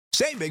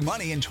Save big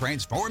money and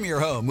transform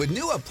your home with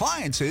new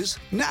appliances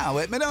now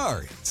at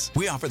Menards.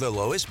 We offer the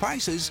lowest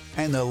prices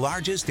and the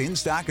largest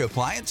in-stock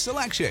appliance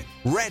selection.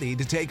 Ready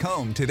to take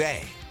home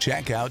today.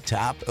 Check out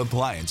top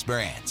appliance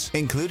brands,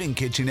 including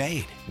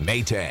KitchenAid,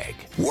 Maytag,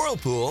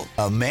 Whirlpool,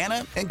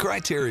 Amana, and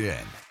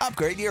Criterion.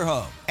 Upgrade your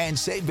home and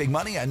save big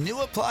money on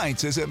new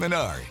appliances at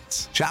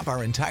Menards. Shop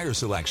our entire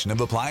selection of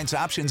appliance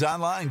options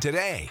online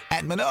today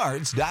at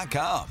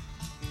Menards.com.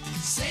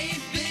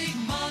 Save big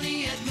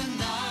money at Menards.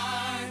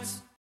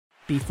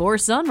 Before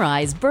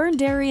sunrise, Byrne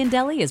Dairy and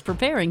Deli is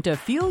preparing to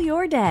fuel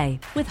your day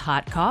with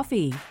hot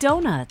coffee,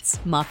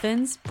 donuts,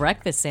 muffins,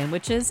 breakfast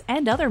sandwiches,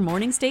 and other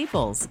morning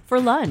staples. For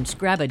lunch,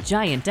 grab a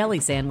giant deli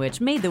sandwich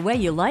made the way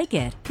you like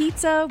it,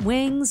 pizza,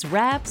 wings,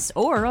 wraps,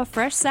 or a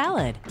fresh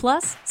salad,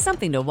 plus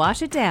something to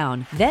wash it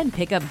down. Then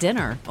pick up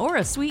dinner or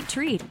a sweet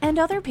treat and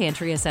other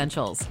pantry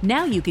essentials.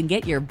 Now you can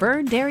get your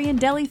Byrne Dairy and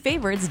Deli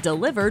favorites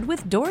delivered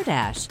with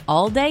DoorDash.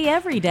 All day,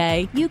 every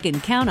day, you can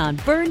count on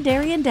Byrne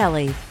Dairy and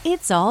Deli.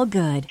 It's all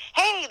good.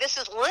 Hey, this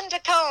is Linda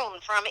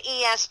Cohn from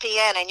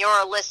ESPN, and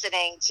you're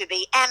listening to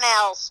the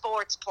ML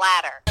Sports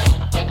Platter.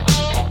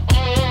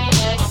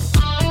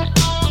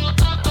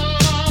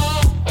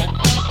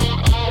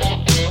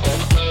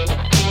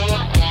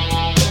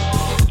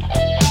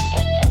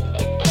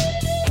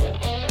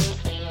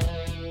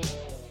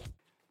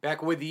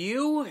 Back with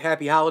you.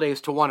 Happy holidays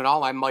to one and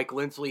all. I'm Mike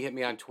Lindsley. Hit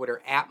me on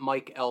Twitter at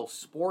Mike L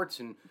Sports,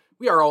 and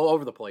we are all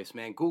over the place,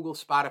 man. Google,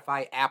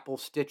 Spotify, Apple,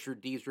 Stitcher,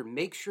 Deezer.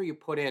 Make sure you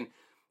put in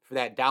for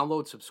that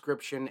download,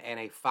 subscription, and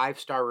a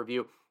 5-star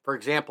review. For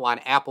example, on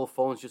Apple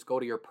phones, just go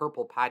to your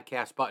purple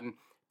podcast button,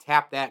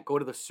 tap that, go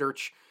to the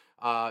search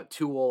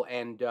tool,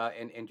 and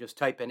just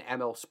type in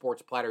ML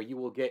Sports Platter. You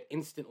will get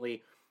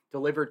instantly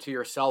delivered to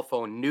your cell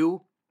phone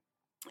new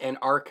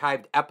and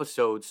archived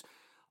episodes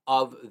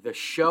of the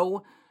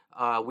show.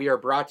 We are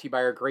brought to you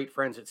by our great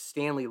friends at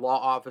Stanley Law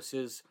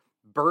Offices,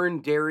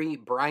 Byrne Dairy,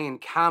 Brian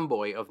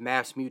Comboy of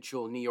Mass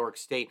Mutual, New York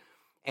State,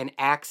 and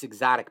Axe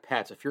Exotic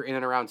Pets. If you're in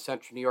and around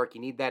Central New York,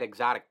 you need that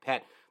exotic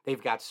pet.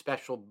 They've got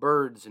special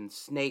birds and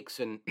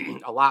snakes and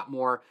a lot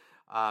more.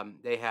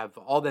 They have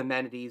all the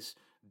amenities,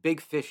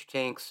 big fish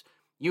tanks,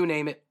 you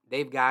name it,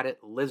 they've got it.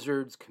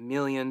 Lizards,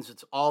 chameleons,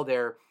 it's all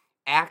there.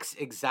 Axe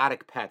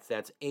Exotic Pets,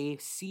 that's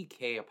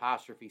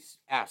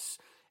ACK''S,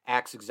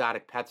 Axe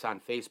Exotic Pets on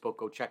Facebook.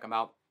 Go check them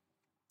out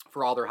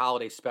for all their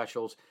holiday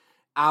specials,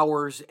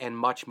 hours, and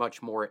much,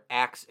 much more at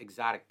Axe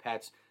Exotic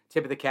Pets.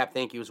 Tip of the cap,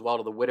 thank you as well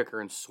to the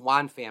Whitaker and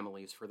Swan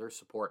families for their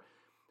support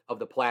of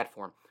the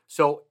platform.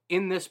 So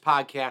in this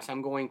podcast,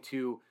 I'm going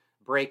to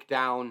break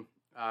down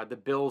the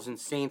Bills and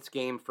Saints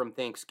game from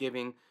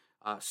Thanksgiving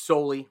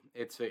solely.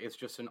 It's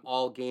just an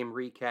all-game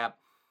recap.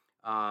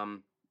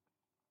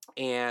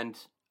 And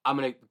I'm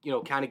going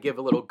to kind of give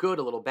a little good,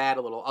 a little bad,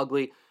 a little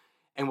ugly.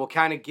 And we'll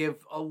kind of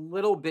give a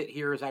little bit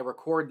here as I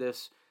record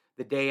this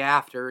the day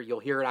after.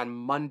 You'll hear it on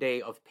Monday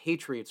of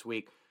Patriots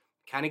Week.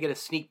 Kind of get a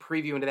sneak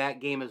preview into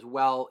that game as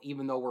well,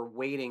 even though we're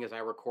waiting as I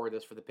record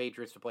this for the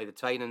Patriots to play the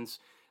Titans.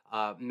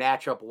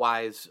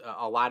 Matchup-wise,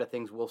 a lot of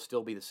things will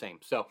still be the same.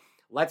 So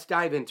let's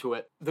dive into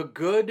it. The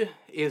good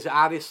is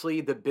obviously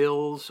the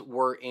Bills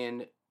were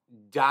in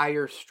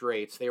dire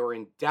straits. They were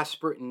in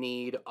desperate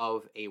need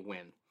of a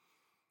win.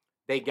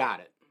 They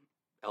got it.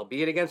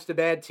 Albeit against a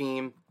bad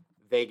team,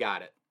 they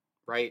got it,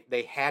 right?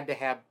 They had to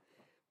have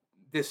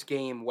this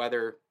game,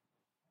 whether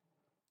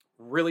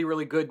really,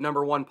 really good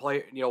number one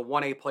player,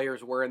 1A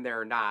players were in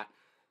there or not.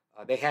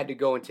 They had to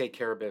go and take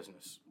care of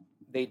business.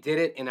 They did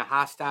it in a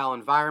hostile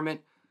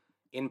environment,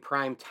 in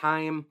prime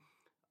time,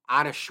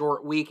 on a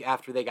short week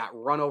after they got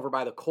run over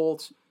by the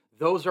Colts.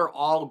 Those are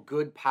all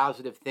good,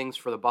 positive things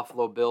for the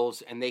Buffalo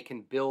Bills, and they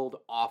can build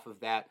off of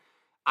that,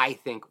 I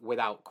think,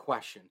 without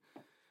question.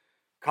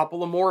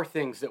 Couple of more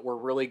things that were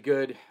really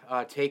good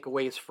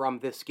takeaways from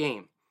this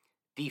game.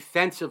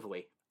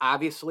 Defensively,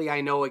 obviously,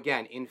 I know,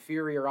 again,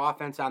 inferior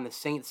offense on the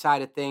Saints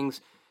side of things.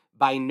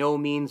 By no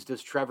means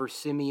does Trevor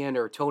Siemian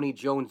or Tony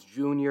Jones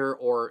Jr.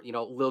 or,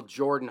 Lil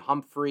Jordan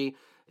Humphrey,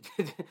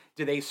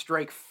 do they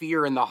strike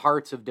fear in the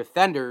hearts of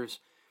defenders.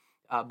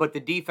 But the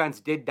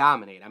defense did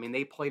dominate. I mean,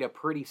 they played a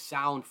pretty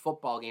sound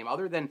football game.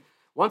 Other than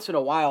once in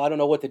a while, I don't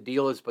know what the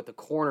deal is, but the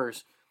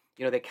corners,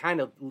 they kind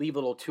of leave a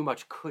little too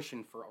much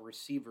cushion for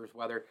receivers,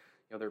 whether,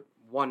 they're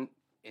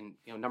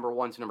number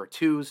ones, number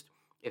twos,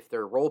 if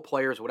they're role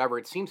players, whatever.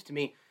 It seems to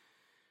me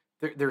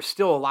there's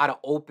still a lot of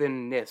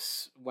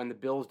openness when the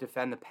Bills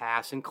defend the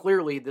pass. And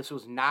clearly, this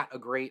was not a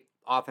great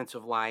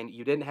offensive line.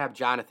 You didn't have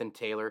Jonathan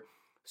Taylor.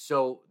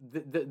 So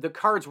the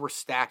cards were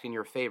stacked in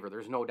your favor.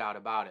 There's no doubt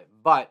about it.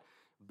 But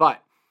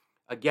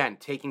again,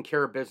 taking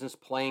care of business,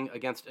 playing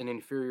against an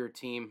inferior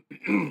team,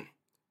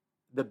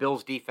 the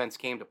Bills defense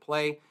came to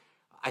play.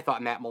 I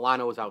thought Matt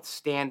Milano was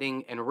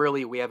outstanding. And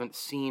really, we haven't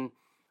seen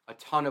a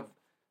ton of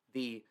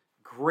the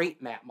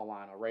great Matt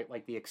Milano, right?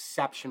 Like the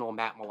exceptional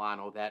Matt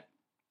Milano that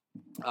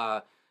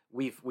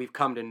we've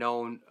come to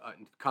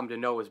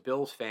know as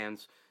Bills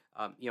fans.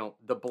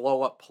 The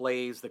blow up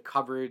plays, the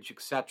coverage,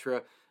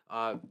 etc.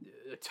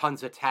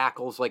 Tons of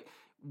tackles. Like,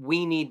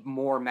 we need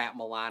more Matt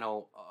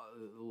Milano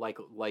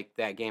like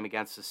that game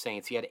against the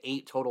Saints. He had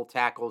 8 total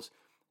tackles,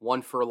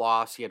 1 for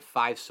loss. He had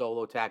 5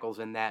 solo tackles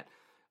in that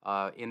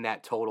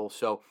total.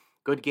 So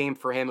good game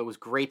for him. It was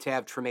great to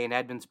have Tremaine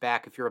Edmunds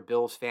back. If you're a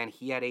Bills fan,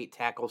 he had 8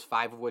 tackles,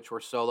 5 of which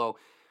were solo.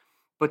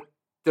 But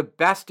the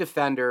best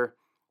defender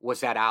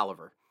was Ed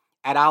Oliver.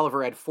 Ed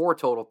Oliver had 4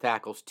 total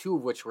tackles, 2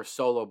 of which were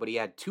solo, but he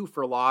had 2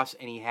 for loss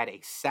and he had a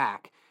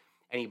sack.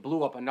 And he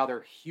blew up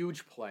another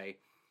huge play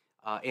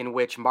in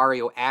which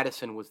Mario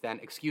Addison was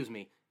then,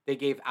 they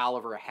gave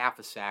Oliver a half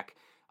a sack.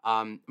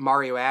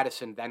 Mario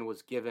Addison then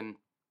was given,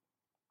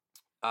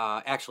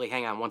 actually,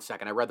 hang on one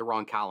second. I read the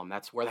wrong column.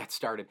 That's where that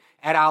started.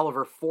 Ed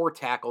Oliver, 4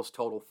 tackles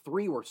total,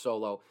 3 were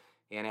solo,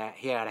 and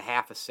he had a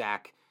half a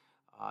sack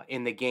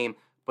in the game.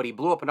 But he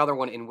blew up another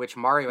one in which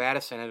Mario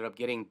Addison ended up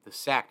getting the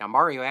sack. Now,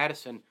 Mario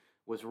Addison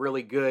was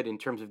really good in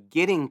terms of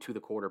getting to the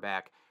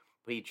quarterback,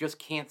 but he just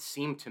can't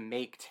seem to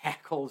make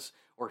tackles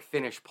or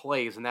finish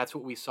plays, and that's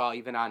what we saw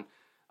even on,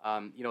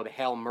 the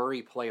Hal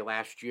Murray play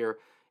last year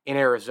in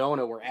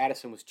Arizona, where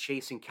Addison was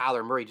chasing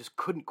Kyler Murray, just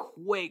couldn't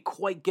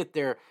quite get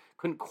there,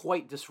 couldn't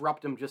quite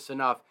disrupt him just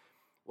enough.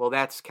 Well,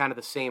 that's kind of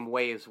the same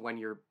way as when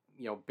you're,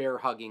 bear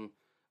hugging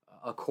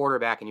a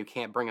quarterback and you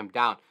can't bring him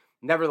down.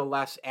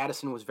 Nevertheless,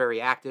 Addison was very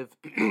active.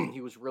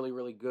 He was really,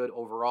 really good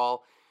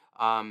overall.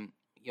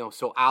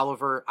 So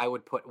Oliver, I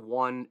would put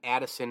 1,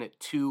 Addison at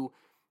 2.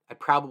 I'd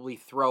probably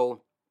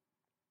throw,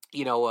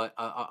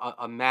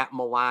 a Matt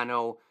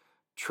Milano,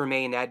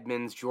 Tremaine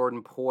Edmunds,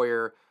 Jordan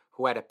Poyer,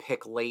 who had a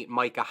pick late,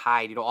 Micah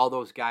Hyde, all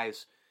those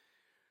guys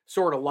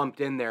sort of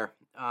lumped in there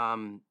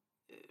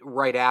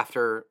right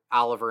after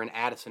Oliver and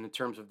Addison in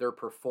terms of their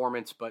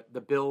performance. But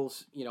the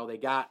Bills, they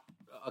got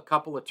a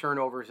couple of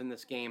turnovers in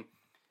this game.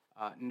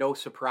 No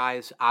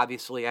surprise.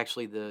 Obviously,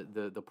 actually,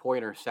 the Poyer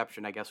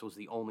interception, I guess, was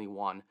the only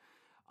one.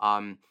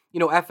 F.A.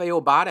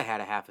 Obata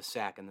had a half a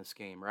sack in this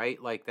game,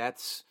 right? Like,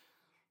 that's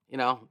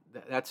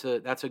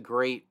a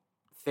great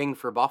thing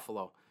for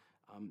Buffalo.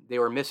 They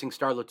were missing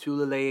Star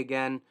Lotulelei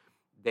again.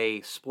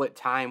 They split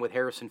time with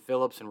Harrison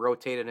Phillips and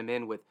rotated him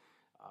in with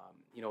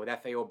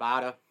F.A.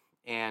 Obata,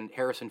 and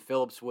Harrison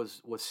Phillips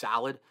was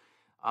solid.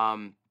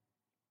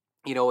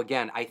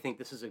 Again, I think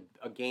this is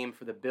a game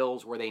for the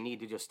Bills where they need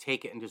to just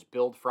take it and just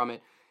build from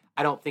it.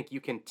 I don't think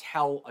you can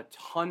tell a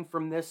ton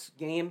from this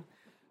game,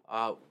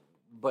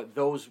 but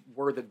those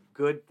were the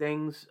good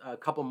things. A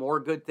couple more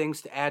good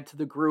things to add to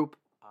the group.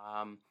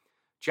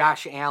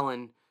 Josh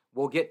Allen,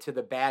 we'll get to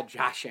the bad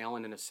Josh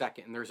Allen in a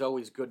second, and there's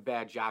always good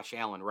bad Josh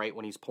Allen, right,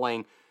 when he's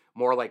playing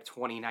more like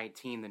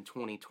 2019 than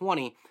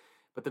 2020.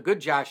 But the good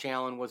Josh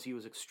Allen was he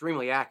was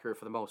extremely accurate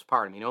for the most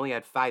part. I mean, he only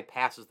had 5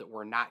 passes that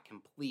were not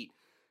complete,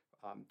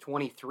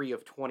 23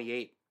 of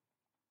 28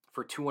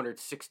 for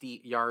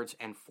 260 yards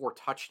and 4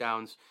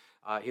 touchdowns.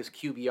 His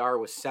QBR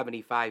was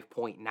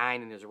 75.9,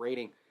 and his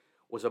rating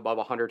was above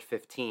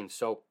 115.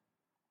 So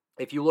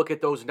if you look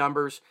at those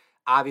numbers,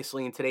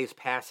 obviously in today's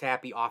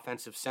pass-happy,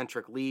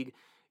 offensive-centric league,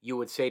 you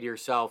would say to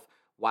yourself,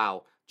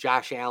 wow,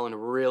 Josh Allen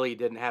really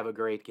didn't have a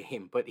great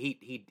game. But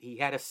he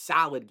had a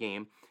solid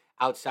game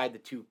outside the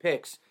 2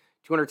 picks.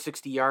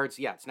 260 yards,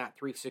 yeah, it's not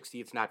 360,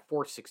 it's not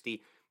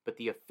 460, but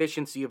the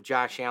efficiency of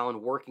Josh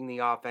Allen working the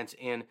offense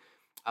in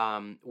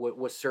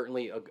was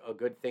certainly a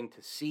good thing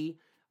to see.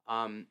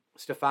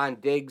 Stephon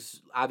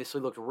Diggs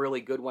obviously looked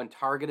really good when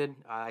targeted.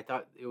 I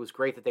thought it was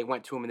great that they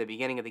went to him in the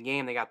beginning of the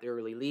game. They got the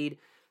early lead.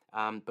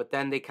 But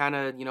then they kind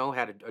of,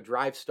 had a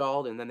drive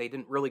stalled, and then they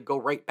didn't really go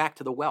right back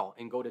to the well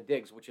and go to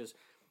Diggs, which is,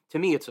 to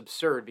me, it's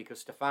absurd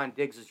because Stephon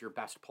Diggs is your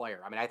best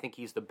player. I mean, I think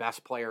he's the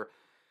best player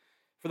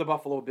for the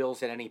Buffalo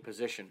Bills at any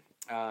position.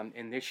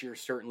 And this year,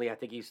 certainly, I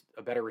think he's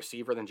a better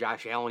receiver than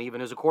Josh Allen,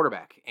 even as a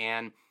quarterback.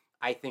 And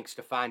I think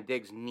Stephon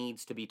Diggs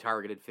needs to be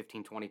targeted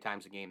 15, 20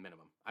 times a game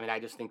minimum. I mean, I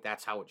just think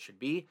that's how it should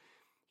be.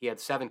 He had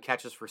 7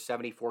 catches for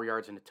 74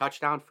 yards and a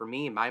touchdown. For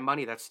me, my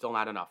money, that's still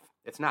not enough.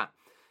 It's not.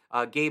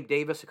 Gabe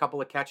Davis, a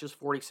couple of catches,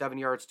 47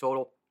 yards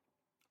total.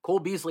 Cole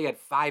Beasley had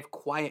 5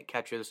 quiet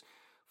catches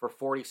for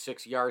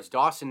 46 yards.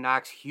 Dawson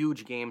Knox,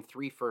 huge game,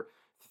 3 for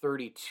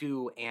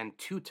 32 and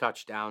 2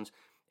 touchdowns.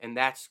 And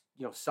that's,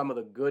 some of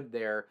the good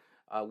there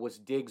was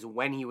Diggs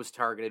when he was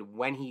targeted,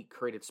 when he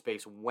created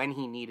space, when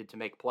he needed to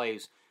make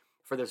plays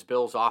for this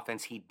Bills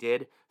offense. He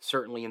did,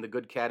 certainly in the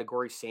good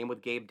category. Same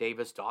with Gabe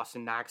Davis.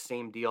 Dawson Knox,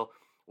 same deal,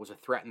 was a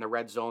threat in the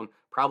red zone.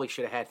 Probably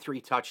should have had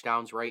 3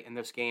 touchdowns, right, in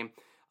this game.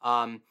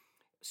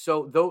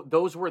 So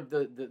those were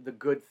the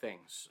good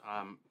things,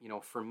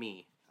 for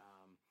me.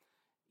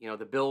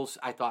 The Bills,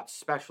 I thought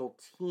special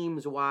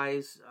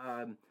teams-wise,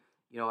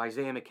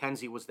 Isaiah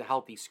McKenzie was the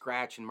healthy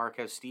scratch, and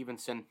Marquez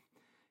Stevenson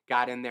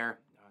got in there.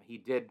 He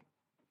did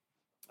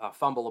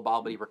fumble the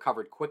ball, but he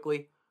recovered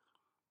quickly.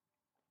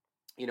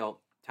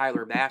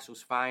 Tyler Bass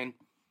was fine.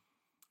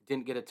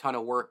 Didn't get a ton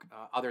of work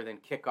other than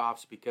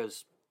kickoffs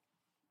because,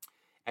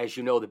 as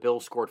you know, the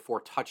Bills scored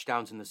 4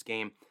 touchdowns in this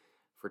game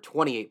for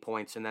 28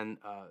 points, and then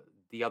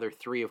the other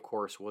 3, of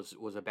course,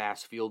 was a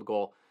Bass field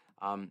goal.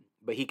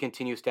 But he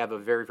continues to have a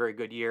very, very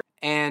good year.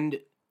 And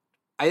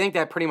I think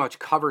that pretty much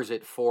covers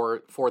it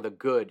for the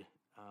good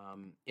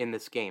in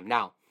this game.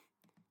 Now,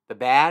 the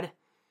bad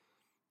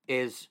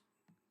is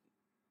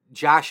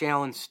Josh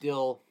Allen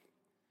still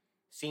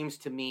seems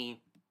to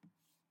me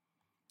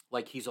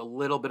like he's a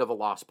little bit of a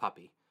lost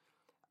puppy.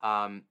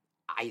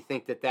 I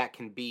think that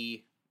can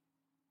be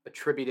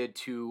attributed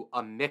to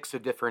a mix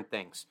of different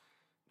things.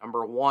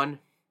 Number one,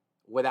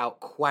 without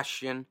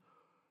question,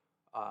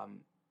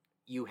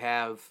 you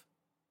have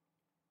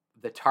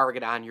the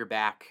target on your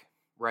back,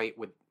 right?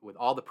 With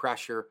all the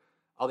pressure,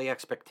 all the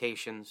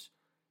expectations,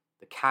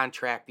 the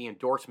contract, the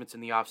endorsements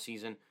in the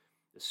offseason,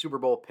 the Super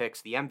Bowl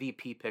picks, the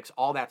MVP picks,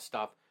 all that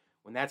stuff.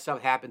 When that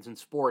stuff happens in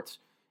sports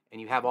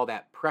and you have all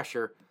that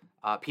pressure,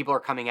 people are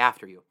coming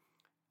after you.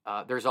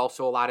 There's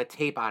also a lot of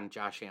tape on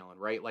Josh Allen,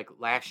 right? Like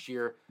last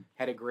year,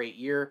 had a great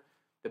year.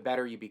 The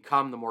better you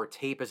become, the more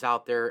tape is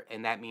out there,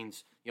 and that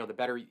means, the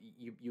better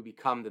you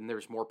become, then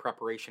there's more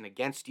preparation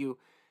against you.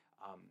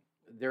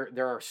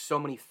 There are so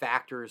many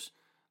factors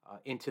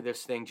into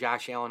this thing.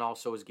 Josh Allen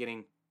also is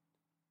getting,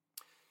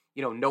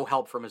 no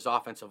help from his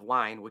offensive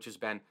line, which has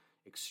been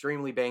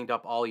extremely banged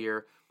up all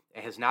year.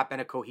 It has not been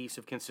a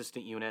cohesive,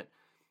 consistent unit.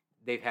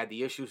 They've had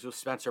the issues with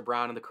Spencer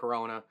Brown and the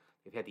corona.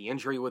 They've had the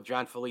injury with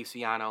John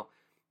Feliciano.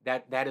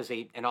 That is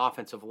an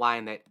offensive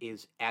line that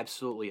is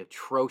absolutely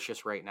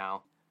atrocious right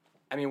now.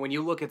 I mean, when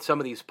you look at some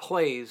of these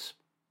plays,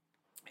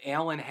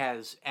 Allen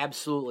has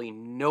absolutely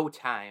no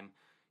time.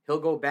 He'll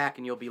go back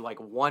and you'll be like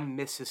one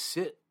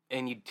Mississippi,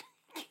 and you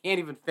can't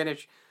even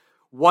finish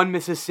one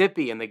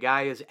Mississippi, and the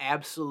guy is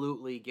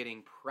absolutely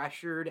getting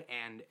pressured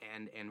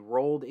and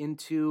rolled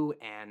into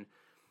and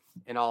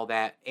all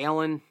that.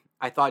 Allen,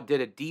 I thought, did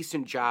a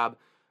decent job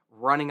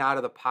running out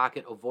of the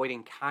pocket,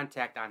 avoiding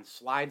contact on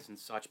slides and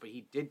such, but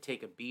he did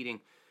take a beating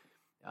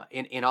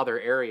in other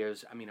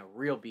areas. I mean, a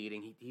real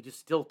beating. He just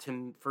still,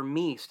 for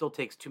me, still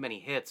takes too many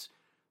hits.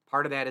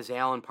 Part of that is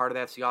Allen. Part of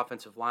that's the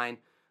offensive line.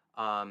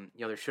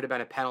 There should have been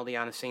a penalty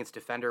on a Saints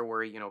defender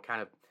where he,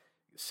 kind of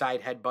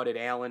side head-butted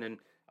Allen and,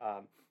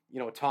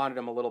 taunted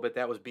him a little bit.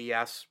 That was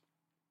BS.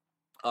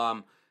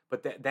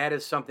 But that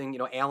is something,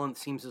 Allen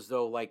seems as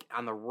though, like,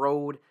 on the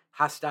road,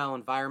 hostile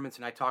environments,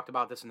 and I talked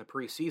about this in the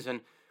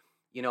preseason,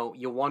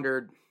 you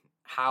wondered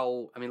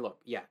how, look,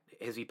 yeah,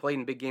 has he played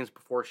in big games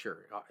before? Sure.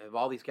 Have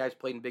all these guys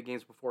played in big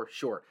games before?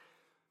 Sure.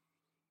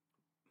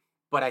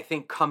 But I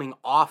think coming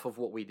off of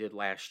what we did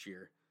last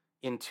year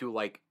into,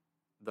 like,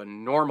 the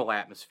normal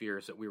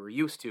atmospheres that we were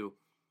used to,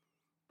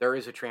 there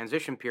is a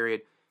transition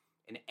period,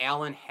 and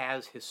Allen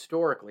has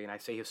historically, and I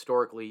say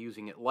historically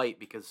using it light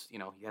because,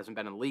 he hasn't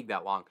been in the league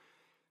that long,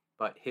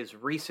 but his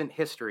recent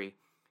history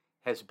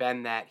has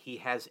been that he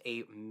has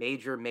a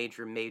major,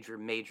 major, major,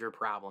 major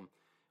problem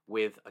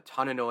with a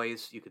ton of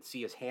noise. You could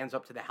see his hands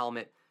up to the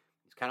helmet.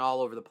 He's kind of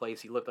all over the place.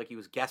 He looked like he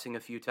was guessing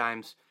a few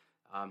times,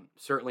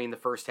 certainly in the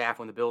first half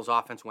when the Bills'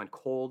 offense went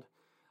cold,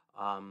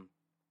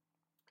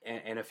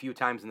 and a few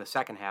times in the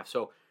second half.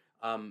 So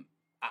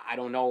I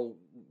don't know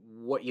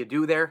what you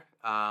do there.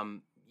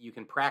 You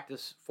can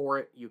practice for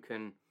it. You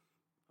can,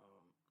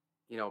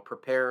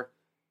 prepare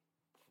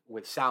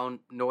with sound,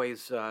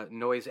 noise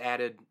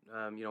added,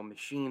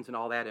 machines and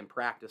all that in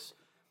practice.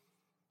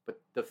 But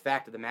the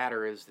fact of the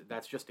matter is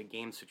that's just a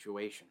game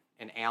situation.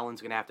 And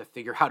Allen's going to have to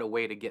figure out a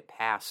way to get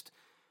past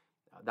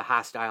the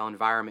hostile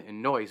environment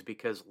and noise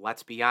because,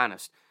 let's be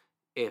honest,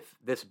 if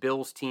this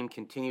Bills team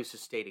continues to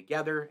stay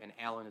together and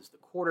Allen is the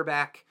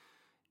quarterback,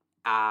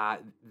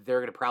 they're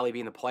going to probably be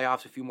in the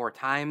playoffs a few more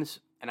times.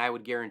 And I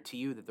would guarantee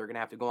you that they're going to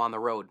have to go on the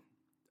road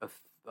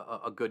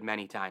a good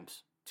many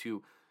times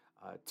to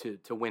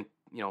win,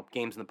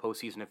 games in the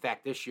postseason. In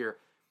fact, this year,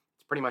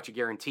 it's pretty much a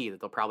guarantee that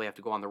they'll probably have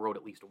to go on the road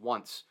at least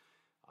once,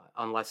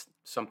 unless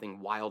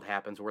something wild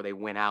happens where they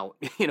win out,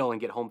 and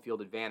get home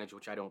field advantage,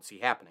 which I don't see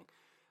happening.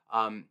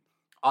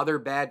 Other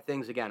bad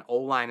things, again,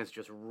 O-line is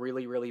just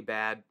really, really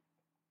bad.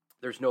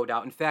 There's no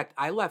doubt. In fact,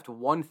 I left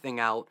one thing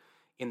out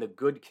in the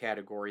good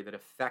category that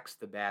affects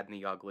the bad and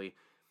the ugly.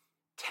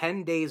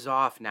 10 days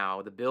off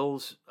now. The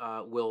Bills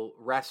will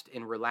rest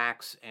and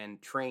relax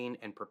and train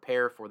and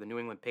prepare for the New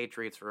England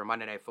Patriots for a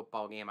Monday Night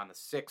Football game on the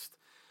 6th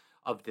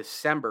of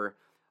December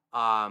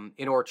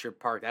in Orchard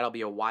Park. That'll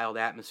be a wild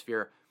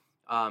atmosphere.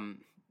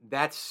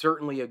 That's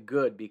certainly a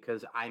good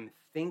because I'm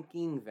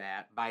thinking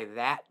that by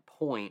that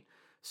point,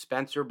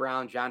 Spencer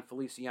Brown, John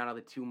Feliciano,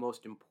 the two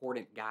most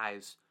important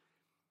guys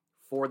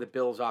for the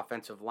Bills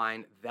offensive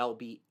line, they'll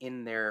be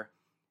in there.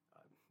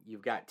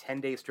 You've got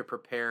 10 days to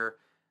prepare.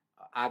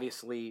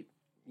 Obviously,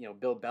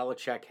 Bill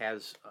Belichick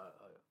has,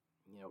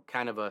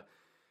 kind of a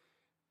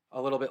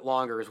little bit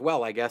longer as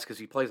well, I guess, because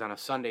he plays on a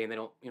Sunday and they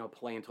don't,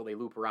 play until they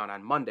loop around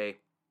on Monday.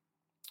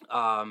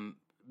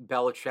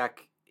 Belichick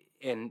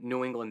in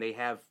New England, they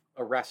have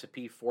a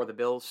recipe for the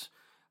Bills.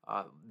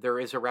 There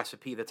is a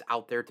recipe that's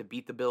out there to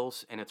beat the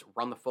Bills, and it's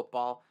run the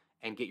football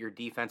and get your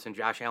defense in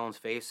Josh Allen's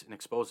face and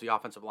expose the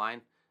offensive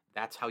line.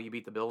 That's how you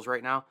beat the Bills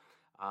right now.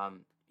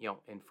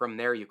 And from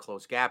there you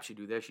close gaps, you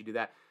do this, you do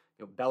that.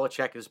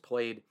 Belichick has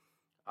played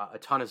a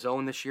ton of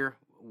zone this year,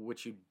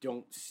 which you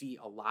don't see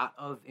a lot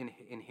of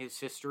in his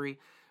history.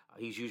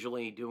 He's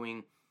usually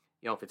doing,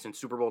 if it's in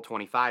Super Bowl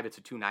 25, it's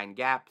a 2-9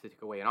 gap to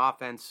take away an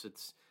offense.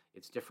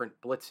 It's different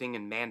blitzing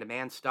and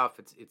man-to-man stuff.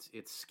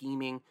 It's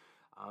scheming.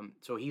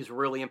 So he's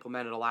really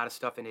implemented a lot of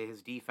stuff into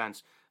his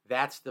defense.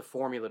 That's the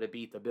formula to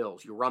beat the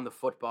Bills. You run the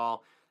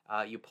football.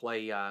 You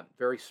play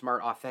very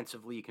smart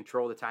offensively. You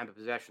control the time of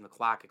possession, the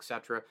clock,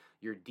 etc.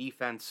 Your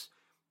defense,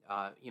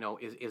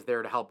 is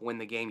there to help win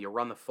the game. You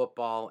run the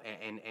football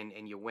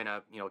and you win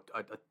a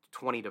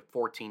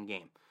 20-14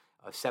 game,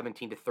 a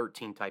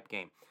 17-13 type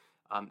game.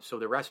 So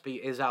the recipe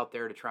is out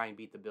there to try and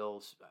beat the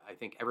Bills. I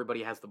think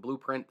everybody has the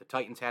blueprint. The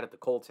Titans had it. The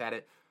Colts had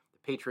it.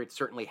 The Patriots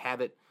certainly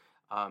have it.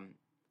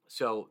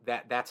 So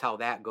that's how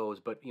that goes.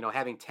 But,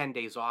 having 10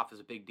 days off is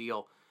a big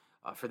deal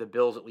for the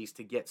Bills, at least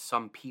to get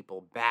some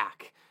people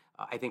back.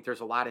 I think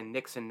there's a lot of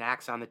nicks and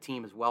knacks on the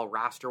team as well,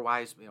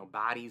 roster-wise,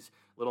 bodies,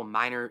 little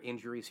minor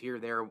injuries here,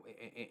 there,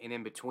 and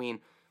in between.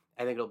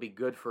 I think it'll be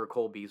good for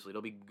Cole Beasley.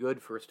 It'll be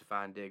good for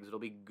Stephon Diggs. It'll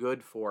be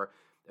good for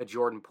a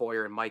Jordan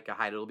Poyer and Micah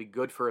Hyde. It'll be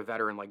good for a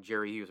veteran like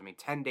Jerry Hughes.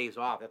 10 days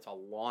off, that's a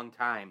long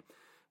time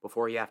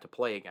before you have to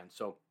play again.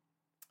 So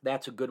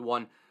that's a good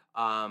one.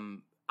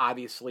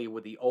 Obviously,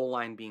 with the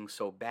O-line being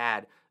so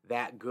bad,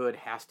 that good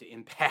has to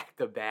impact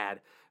the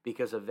bad,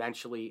 because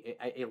eventually,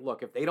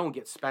 look, if they don't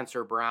get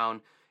Spencer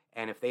Brown,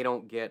 and if they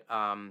don't get,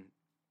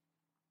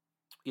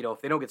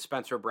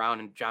 Spencer Brown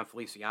and John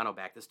Feliciano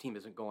back, this team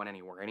isn't going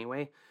anywhere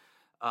anyway.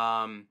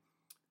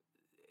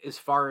 As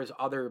far as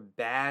other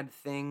bad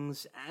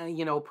things,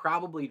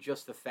 probably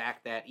just the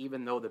fact that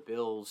even though the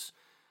Bills,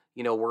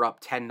 were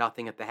up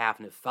 10-0 at the half,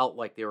 and it felt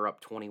like they were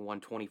up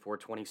 21, 24,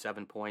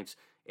 27 points,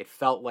 it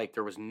felt like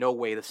there was no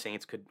way the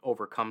Saints could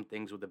overcome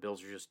things with the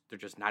Bills. They're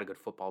just not a good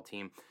football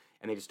team,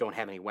 and they just don't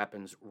have any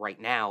weapons right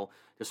now,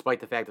 despite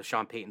the fact that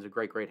Sean Payton's a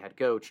great head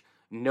coach.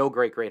 No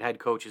great head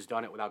coach has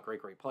done it without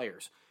great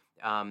players.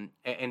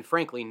 And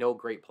frankly, no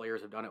great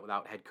players have done it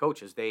without head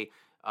coaches. It's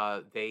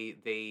a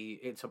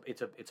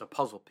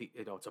puzzle.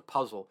 It's a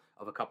puzzle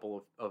of a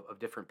couple of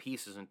different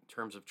pieces in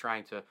terms of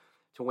trying to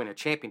win a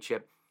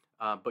championship.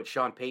 But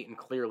Sean Payton,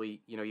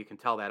 clearly, you can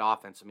tell that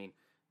offense.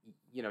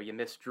 You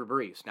missed Drew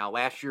Brees. Now,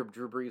 last year,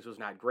 Drew Brees was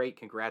not great.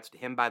 Congrats to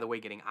him, by the way,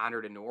 getting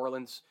honored in New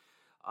Orleans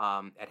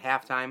at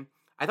halftime.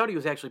 I thought he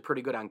was actually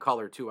pretty good on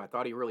color, too. I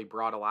thought he really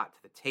brought a lot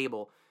to the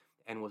table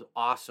and was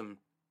awesome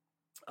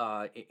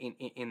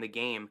in the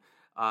game.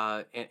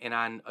 And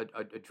on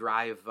a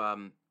drive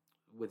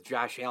with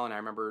Josh Allen, I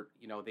remember,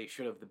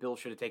 the Bills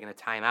should have taken a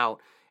timeout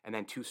and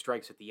then 2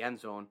 strikes at the end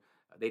zone.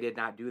 They did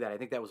not do that. I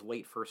think that was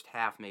late first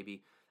half,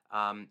 maybe.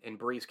 And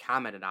Brees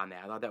commented on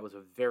that. I thought that was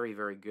a very,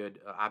 very good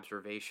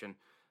observation,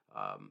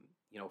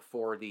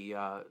 for the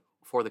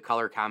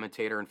color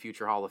commentator and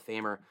future Hall of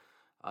Famer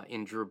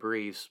in Drew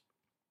Brees.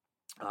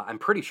 I'm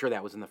pretty sure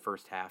that was in the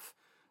first half,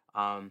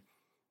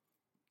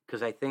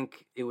 because I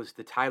think it was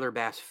the Tyler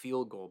Bass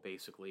field goal,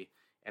 basically,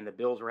 and the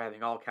Bills were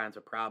having all kinds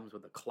of problems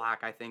with the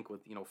clock, I think,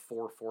 with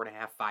 4.5,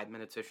 5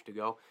 minutes-ish to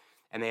go,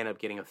 and they ended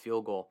up getting a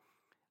field goal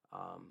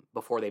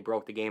before they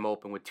broke the game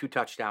open with 2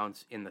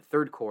 touchdowns in the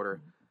third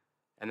quarter,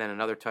 and then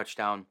another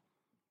touchdown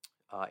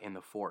in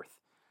the fourth.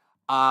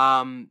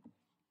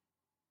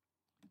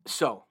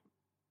 So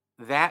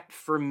that,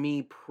 for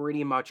me,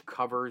 pretty much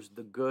covers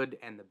the good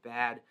and the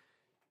bad.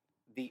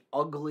 The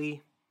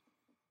ugly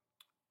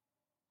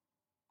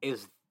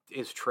is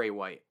Trey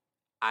White.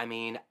 As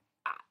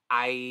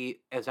I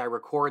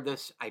record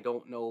this, I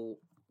don't know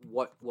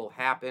what will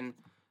happen.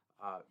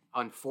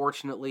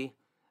 Unfortunately,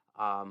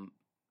 a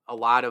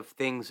lot of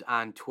things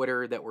on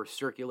Twitter that were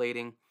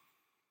circulating,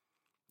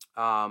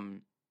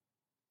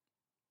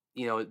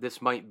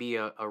 this might be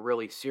a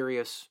really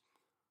serious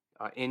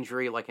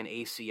injury, like an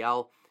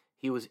ACL.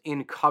 He was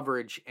in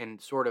coverage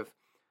and sort of,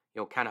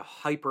 kind of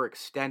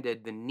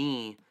hyperextended the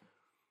knee,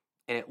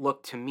 and it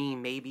looked to me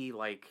maybe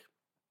like,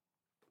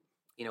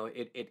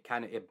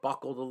 it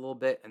buckled a little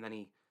bit, and then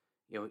he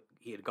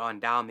had gone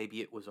down.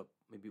 Maybe it was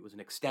an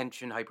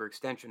extension,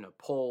 hyperextension, a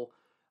pull,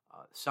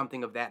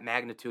 something of that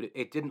magnitude.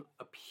 It didn't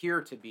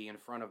appear to be in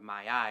front of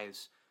my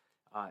eyes,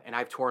 and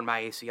I've torn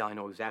my ACL. I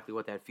know exactly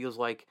what that feels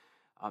like,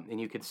 and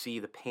you could see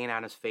the pain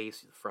on his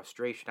face, the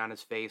frustration on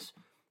his face.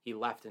 He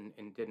left and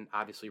didn't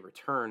obviously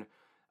return,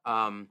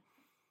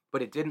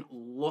 but it didn't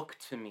look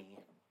to me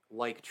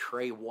like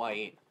Trey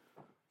White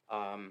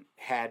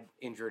had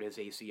injured his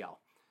ACL.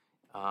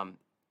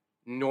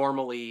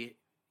 Normally,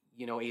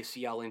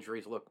 ACL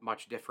injuries look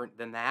much different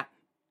than that,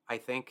 I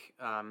think,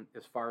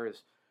 as far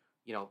as,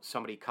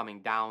 somebody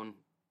coming down,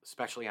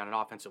 especially on an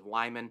offensive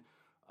lineman,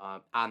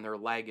 on their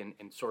leg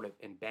and sort of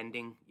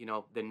bending,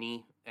 the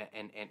knee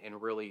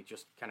and really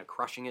just kind of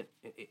crushing it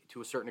to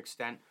a certain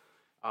extent.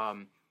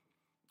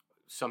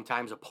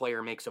 Sometimes a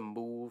player makes a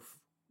move,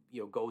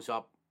 goes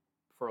up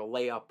for a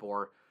layup,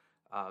 or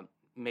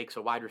makes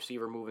a wide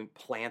receiver move and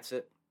plants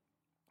it,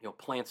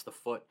 plants the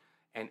foot,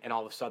 and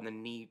all of a sudden the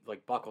knee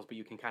buckles, but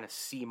you can kind of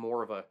see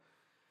more of a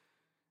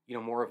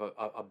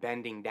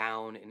bending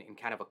down and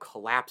kind of a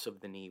collapse of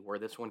the knee, where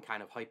this one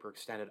kind of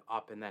hyperextended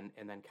up and then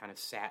kind of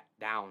sat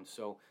down.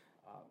 So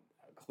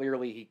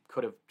clearly he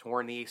could have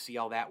torn the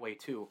ACL that way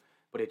too,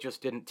 but it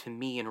just didn't, to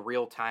me, in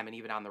real time, and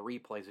even on the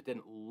replays, it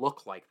didn't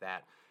look like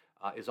that.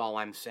 Is all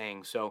I'm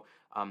saying. So,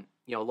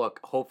 look,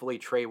 hopefully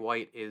Trey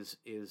White is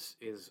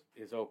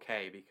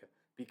okay,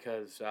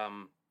 because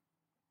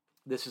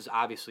this is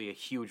obviously a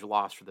huge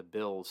loss for the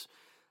Bills.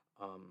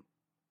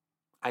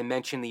 I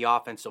mentioned the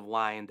offensive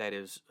line that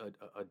is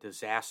a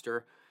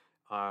disaster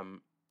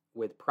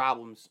with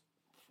problems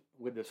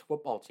with this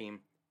football team.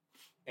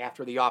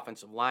 After the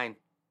offensive line,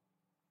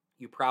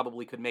 you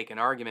probably could make an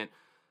argument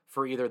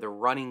for either the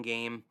running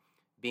game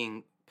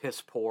being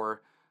piss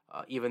poor,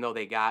 even though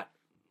they got,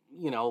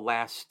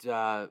 last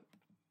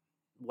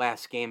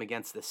game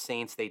against the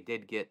Saints, they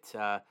did get,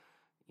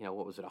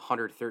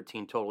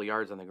 113 total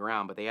yards on the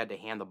ground, but they had to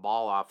hand the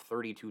ball off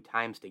 32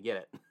 times to get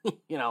it.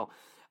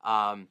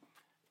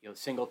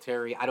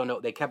 Singletary, I don't know.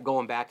 They kept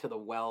going back to the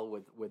well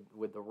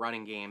with the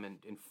running game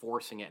and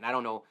forcing it. And I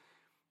don't know,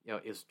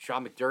 is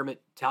Sean McDermott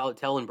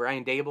telling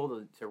Brian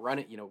Dable to run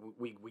it?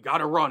 We got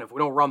to run. If we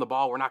don't run the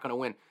ball, we're not going to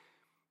win.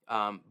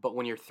 But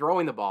when you're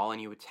throwing the ball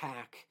and you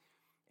attack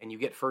and you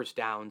get first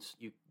downs,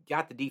 you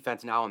got the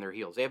defense now on their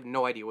heels. They have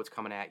no idea what's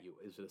coming at you.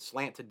 Is it a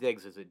slant to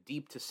Diggs? Is it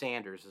deep to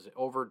Sanders? Is it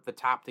over the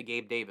top to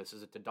Gabe Davis?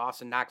 Is it to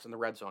Dawson Knox in the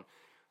red zone?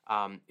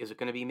 Is it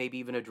going to be maybe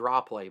even a draw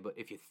play? But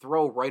if you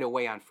throw right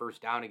away on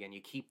first down again,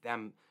 you keep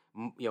them,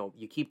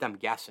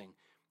 guessing.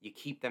 You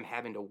keep them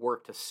having to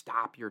work to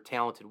stop your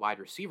talented wide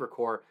receiver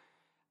core.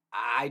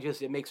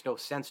 It makes no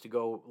sense to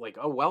go like,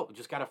 oh, well,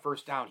 just got a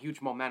first down,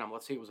 huge momentum.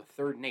 Let's say it was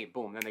a 3rd and 8,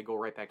 boom. Then they go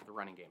right back to the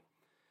running game.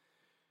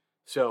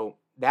 So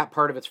that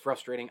part of it's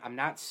frustrating. I'm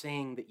not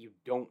saying that you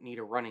don't need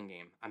a running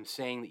game. I'm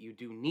saying that you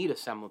do need a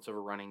semblance of a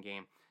running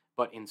game.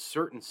 But in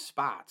certain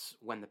spots,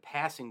 when the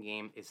passing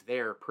game is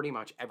there pretty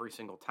much every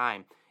single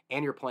time,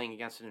 and you're playing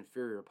against an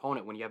inferior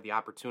opponent when you have the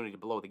opportunity to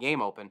blow the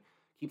game open,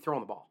 keep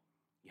throwing the ball.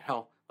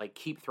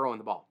 Keep throwing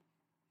the ball.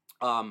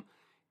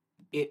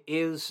 It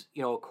is,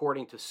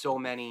 according to so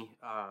many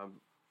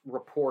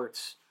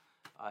reports,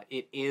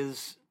 it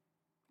is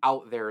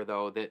out there,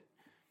 though, that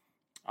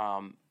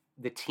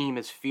the team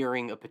is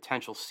fearing a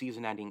potential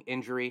season-ending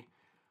injury.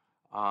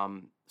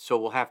 So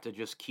we'll have to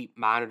just keep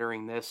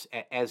monitoring this.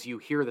 As you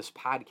hear this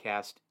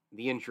podcast,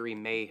 the injury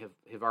may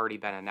have already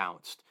been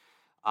announced.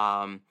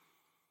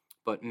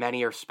 But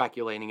many are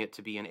speculating it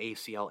to be an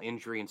ACL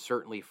injury, and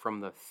certainly from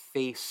the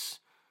face,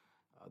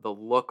 the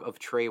look of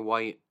Trey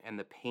White and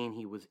the pain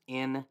he was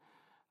in,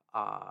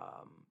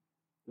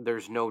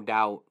 there's no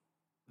doubt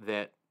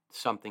that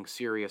something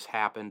serious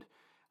happened.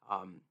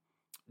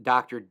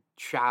 Dr.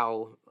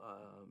 Chow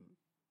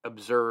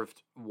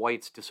observed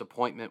White's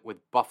disappointment with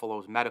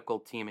Buffalo's medical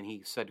team, and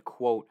he said,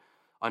 quote,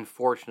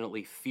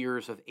 "Unfortunately,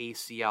 fears of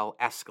ACL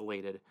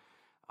escalated."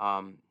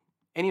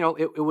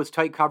 It was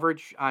tight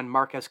coverage on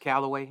Marquez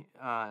Callaway,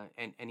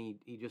 and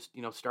he just,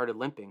 started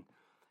limping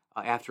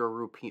after a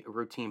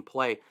routine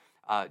play.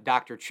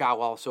 Dr. Chow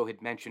also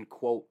had mentioned,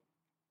 quote,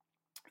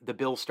 "The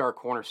Bills' star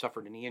corner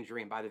suffered a knee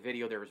injury, and by the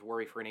video, there was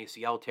worry for an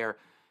ACL tear.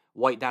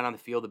 White down on the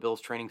field, the Bills'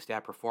 training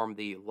staff performed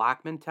the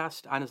Lockman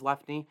test on his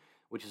left knee,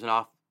 which is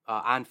an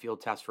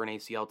on-field test for an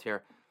ACL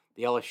tear.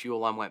 The LSU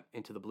alum went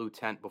into the blue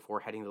tent before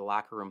heading to the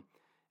locker room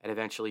and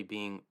eventually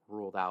being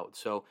ruled out."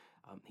 So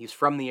he's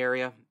from the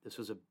area. This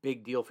was a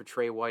big deal for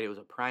Trey White. It was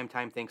a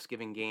primetime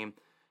Thanksgiving game.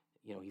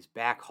 He's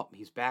back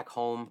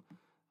home.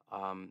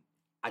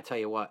 I tell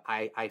you what,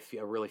 I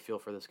really feel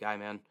for this guy,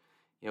 man.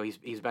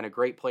 He's been a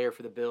great player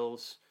for the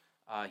Bills.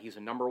 He's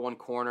a number one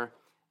corner.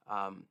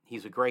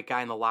 He's a great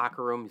guy in the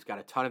locker room. He's got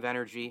a ton of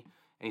energy,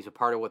 and he's a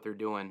part of what they're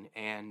doing.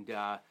 And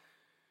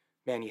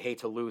man, you hate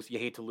to lose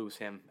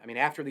him. I mean,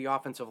 after the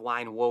offensive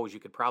line woes, you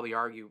could probably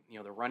argue,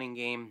 the running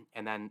game,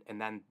 and then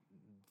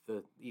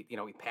the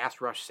pass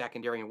rush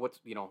secondary, and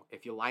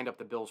if you lined up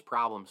the Bills'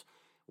 problems,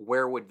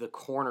 where would the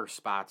corner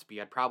spots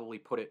be? I'd probably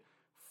put it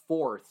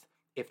 4th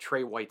if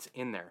Trey White's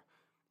in there.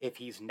 If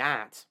he's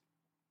not,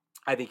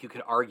 I think you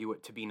could argue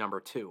it to be number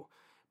 2,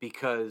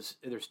 because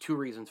there's 2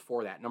 reasons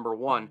for that. Number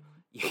 1,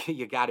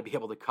 you got to be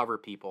able to cover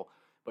people.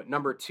 But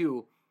number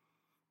 2,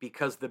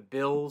 because the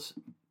Bills'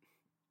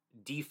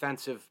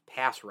 defensive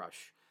pass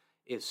rush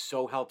is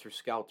so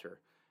helter-skelter,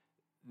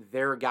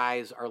 their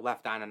guys are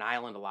left on an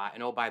island a lot.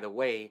 And oh, by the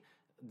way,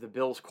 the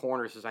Bills'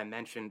 corners, as I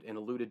mentioned and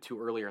alluded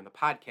to earlier in the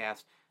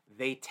podcast,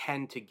 they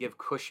tend to give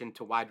cushion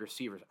to wide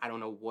receivers. I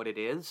don't know what it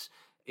is.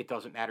 It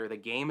doesn't matter the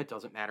game. It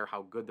doesn't matter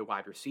how good the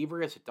wide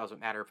receiver is. It doesn't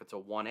matter if it's a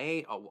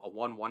 1A, a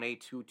 1A,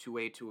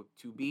 2A,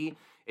 2B.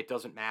 It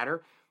doesn't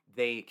matter.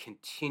 They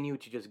continue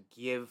to just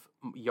give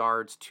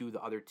yards to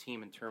the other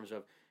team in terms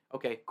of,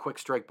 okay, quick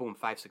strike, boom,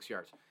 5-6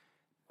 yards.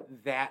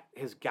 That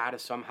has got to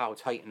somehow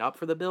tighten up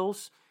for the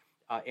Bills,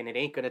 and it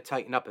ain't going to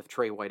tighten up if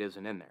Trey White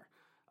isn't in there.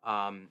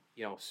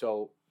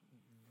 So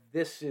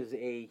this is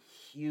a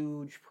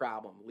huge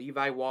problem.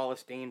 Levi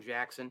Wallace, Dane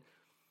Jackson,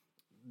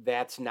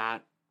 that's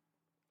not,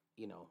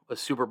 a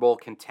Super Bowl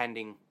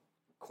contending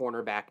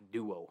cornerback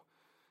duo.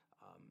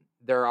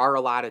 There are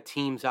a lot of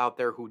teams out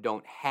there who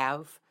don't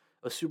have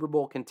a Super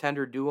Bowl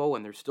contender duo,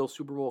 and they're still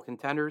Super Bowl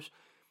contenders.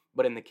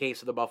 But in the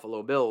case of the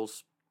Buffalo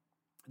Bills,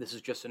 this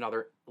is just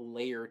another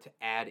layer to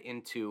add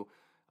into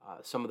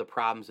some of the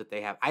problems that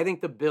they have. I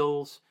think the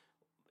Bills,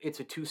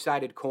 it's a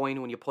two-sided coin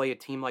when you play a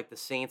team like the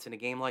Saints in a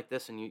game like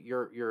this, and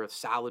you're a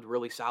solid,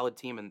 really solid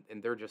team,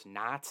 and they're just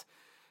not.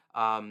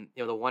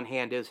 The one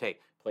hand is, hey,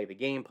 play the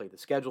game, play the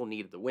schedule,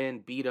 needed the win,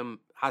 beat them,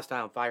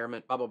 hostile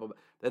environment, blah, blah, blah, blah.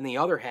 Then the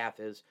other half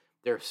is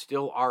there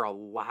still are a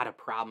lot of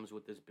problems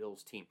with this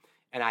Bills team.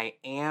 And I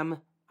am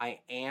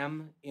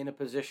in a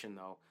position,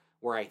 though,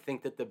 where I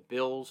think that the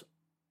Bills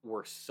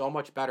were so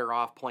much better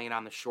off playing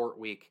on the short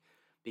week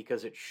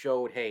because it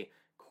showed, hey,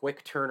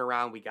 quick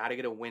turnaround, we got to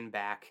get a win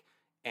back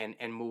and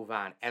move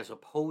on, as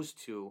opposed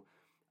to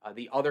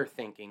the other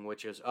thinking,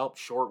 which is,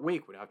 short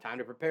week, we don't have time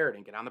to prepare it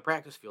and get on the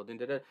practice field.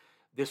 And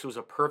this was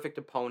a perfect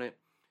opponent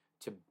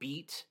to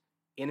beat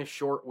in a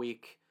short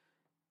week.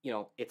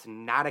 It's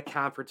not a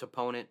conference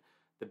opponent.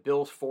 The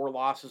Bills' 4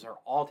 losses are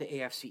all to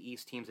AFC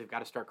East teams. They've got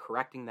to start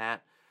correcting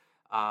that.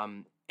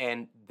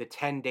 And the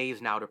 10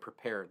 days now to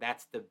prepare.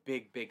 That's the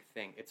big, big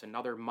thing. It's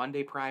another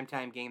Monday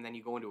primetime game. Then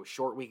you go into a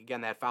short week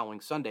again that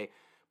following Sunday.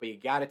 But you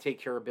got to take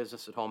care of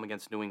business at home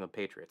against New England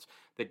Patriots.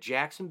 The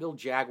Jacksonville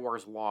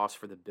Jaguars loss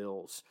for the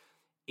Bills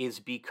is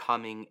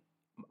becoming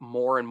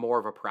more and more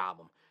of a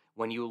problem.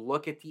 When you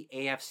look at the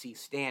AFC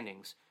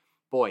standings,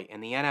 boy, in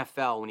the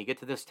NFL, when you get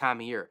to this time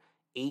of year,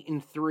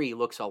 8-3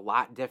 looks a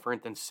lot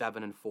different than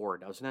 7-4,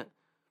 doesn't it?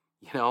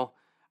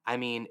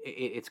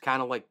 It's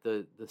kind of like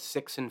the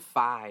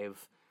 6-5,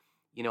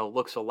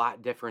 looks a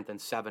lot different than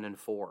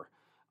 7-4.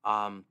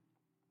 And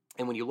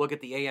when you look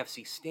at the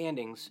AFC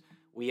standings,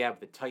 we have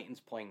the Titans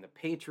playing the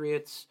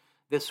Patriots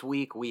this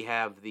week. We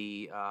have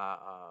the,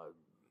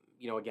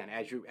 again,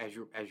 as you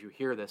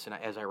hear this and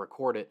as I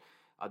record it,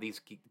 these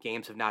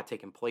games have not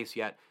taken place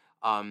yet.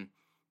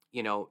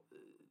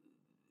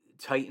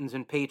 Titans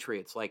and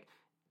Patriots, like,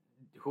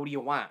 who do you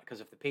want?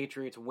 Because if the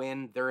Patriots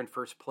win, they're in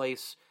first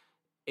place.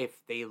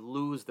 If they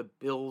lose, the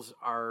Bills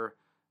are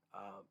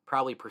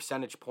probably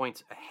percentage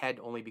points ahead,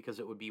 only because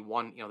it would be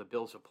one. The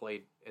Bills have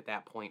played at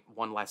that point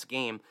one less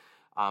game,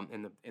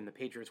 and the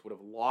Patriots would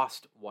have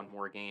lost one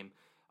more game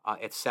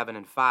at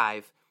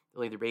 7-5.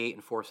 They'll either be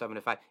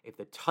 8-4, 7-5. If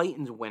the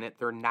Titans win it,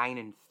 they're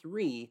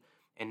 9-3,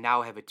 and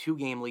now have a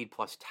 2-game lead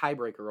plus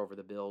tiebreaker over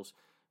the Bills.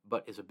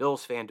 But as a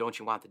Bills fan, don't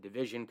you want the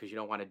division because you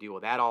don't want to deal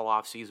with that all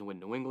offseason when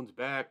New England's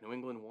back, New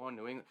England won,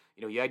 New England,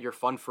 you had your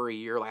fun for a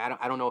year. Like,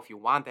 I don't know if you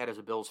want that as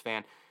a Bills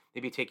fan.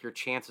 Maybe take your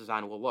chances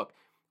on, well, look,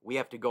 we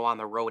have to go on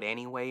the road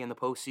anyway in the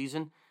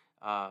postseason,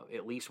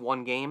 at least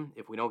one game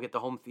if we don't get the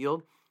home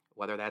field,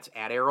 whether that's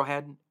at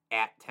Arrowhead,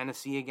 at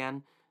Tennessee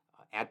again,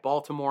 at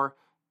Baltimore,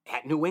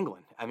 at New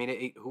England.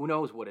 Who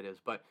knows what it is.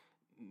 But,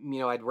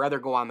 I'd rather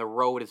go on the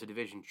road as a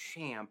division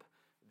champ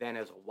than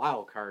as a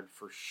wild card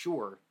for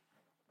sure.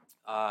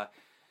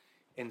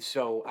 And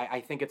so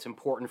I think it's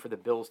important for the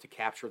Bills to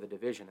capture the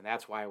division, and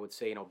that's why I would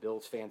say,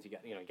 Bills fans, you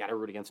got to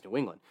root against New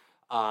England.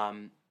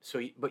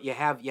 But you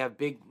have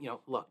big,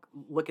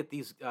 look at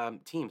these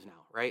teams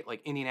now, right?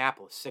 Like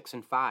Indianapolis,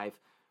 6-5,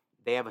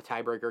 they have a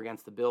tiebreaker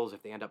against the Bills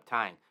if they end up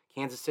tying.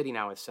 Kansas City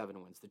now has 7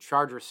 wins. The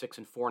Chargers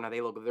 6-4. Now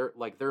they look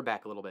like they're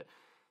back a little bit.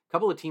 A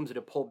couple of teams that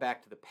have pulled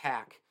back to the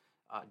pack,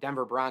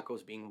 Denver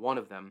Broncos being one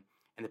of them,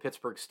 and the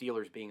Pittsburgh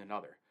Steelers being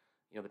another.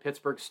 The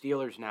Pittsburgh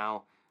Steelers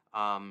now.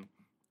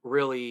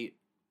 Really,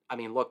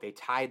 look, they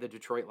tied the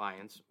Detroit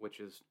Lions, which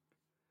is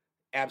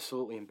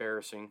absolutely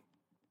embarrassing.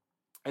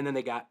 And then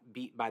they got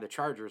beat by the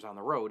Chargers on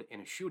the road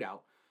in a shootout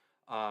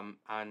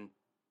on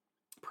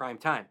prime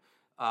time.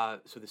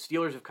 So the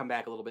Steelers have come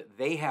back a little bit.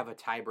 They have a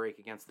tiebreak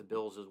against the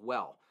Bills as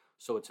well.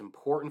 So it's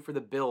important for the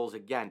Bills,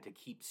 again, to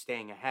keep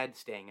staying ahead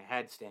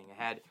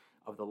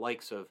of the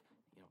likes of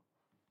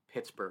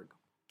Pittsburgh,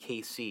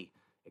 KC,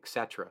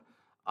 etc.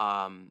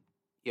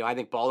 I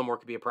think Baltimore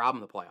could be a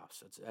problem in the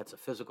playoffs. That's a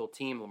physical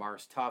team.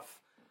 Lamar's tough.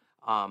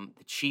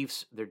 The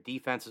Chiefs, their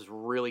defense is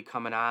really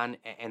coming on,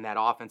 and that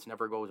offense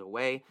never goes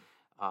away.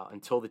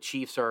 Until the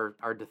Chiefs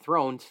are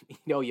dethroned,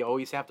 you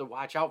always have to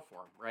watch out for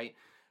them, right?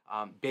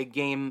 Big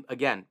game,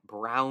 again,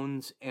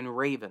 Browns and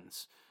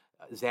Ravens.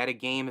 Is that a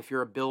game, if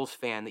you're a Bills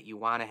fan, that you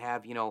want to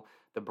have,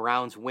 the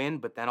Browns win,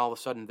 but then all of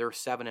a sudden they're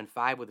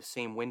 7-5 with the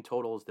same win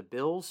total as the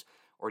Bills?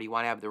 Or do you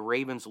want to have the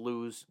Ravens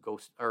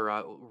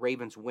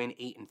Ravens win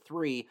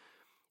 8-3,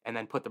 and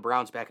then put the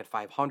Browns back at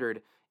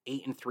 500,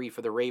 8-3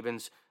 for the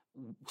Ravens?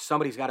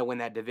 Somebody's got to win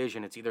that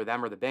division. It's either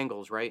them or the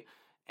Bengals, right?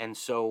 And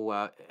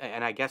so,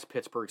 and I guess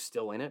Pittsburgh's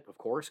still in it, of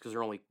course, because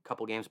they're only a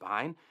couple games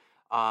behind.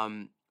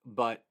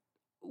 But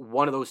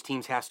one of those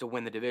teams has to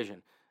win the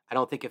division. I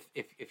don't think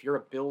if you're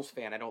a Bills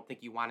fan, I don't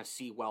think you want to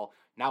see, well,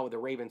 now with the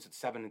Ravens at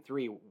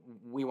 7-3,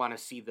 we want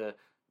to see the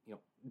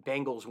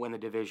Bengals win the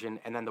division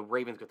and then the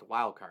Ravens get the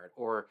wild card,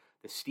 or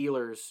the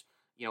Steelers,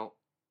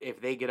 if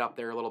they get up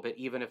there a little bit,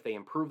 even if they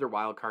improve their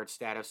wild card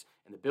status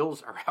and the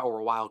Bills are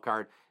our wild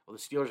card, well,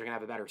 the Steelers are going to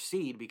have a better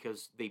seed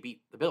because they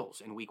beat the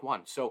Bills in week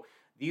 1. So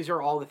these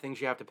are all the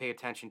things you have to pay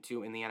attention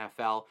to in the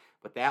NFL.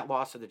 But that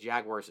loss to the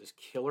Jaguars is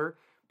killer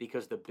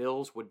because the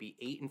Bills would be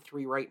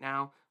 8-3 right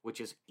now, which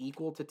is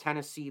equal to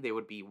Tennessee. They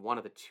would be one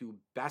of the 2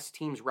 best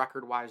teams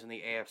record-wise in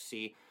the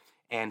AFC.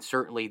 And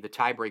certainly the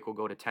tiebreak will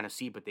go to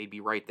Tennessee, but they'd be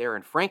right there.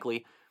 And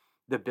frankly,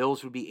 the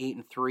Bills would be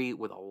 8-3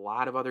 with a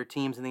lot of other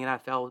teams in the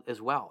NFL as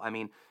well.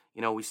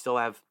 We still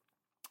have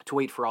to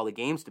wait for all the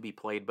games to be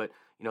played, but,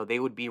 they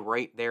would be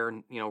right there,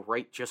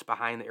 right just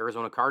behind the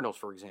Arizona Cardinals,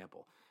 for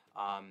example.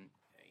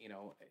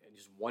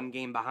 Just one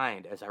game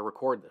behind as I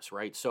record this,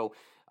 right? So,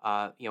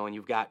 and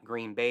you've got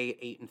Green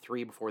Bay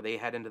 8-3 before they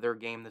head into their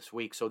game this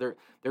week. So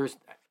there's,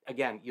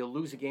 again, you'll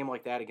lose a game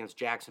like that against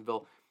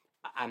Jacksonville.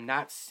 I'm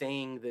not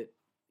saying that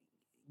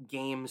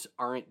games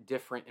aren't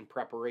different in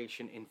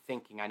preparation and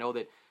thinking. I know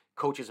that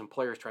coaches and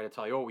players try to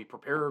tell you, we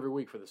prepare every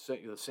week for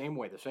the same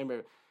way,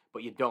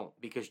 but you don't,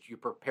 because you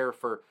prepare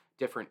for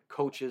different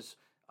coaches,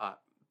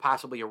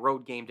 possibly a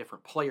road game,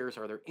 different players.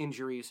 Are there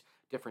injuries,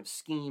 different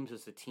schemes?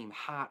 Is the team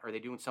hot? Are they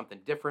doing something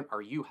different?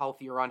 Are you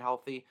healthy or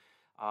unhealthy?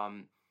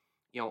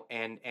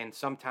 And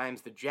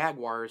sometimes the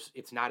Jaguars,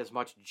 it's not as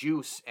much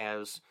juice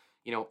as,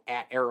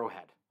 at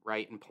Arrowhead,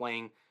 right? And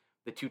playing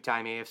the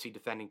two-time AFC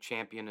defending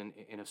champion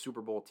in a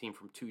Super Bowl team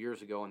from 2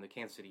 years ago in the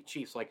Kansas City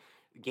Chiefs. Like,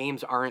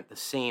 games aren't the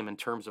same in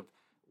terms of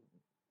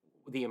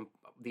the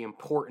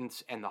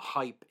importance and the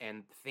hype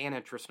and fan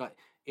interest.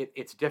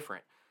 It's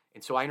different.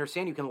 And so I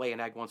understand you can lay an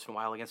egg once in a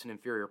while against an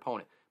inferior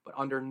opponent, but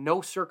under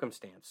no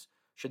circumstance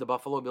should the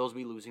Buffalo Bills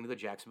be losing to the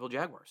Jacksonville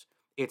Jaguars.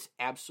 It's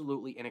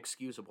absolutely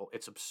inexcusable.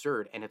 It's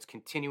absurd, and it's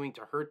continuing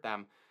to hurt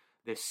them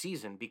this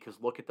season because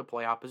look at the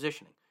playoff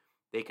positioning.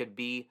 They could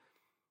be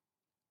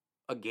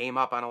a game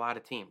up on a lot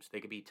of teams. They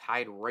could be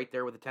tied right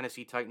there with the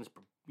Tennessee Titans,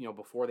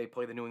 before they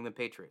play the New England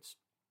Patriots.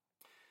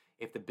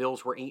 If the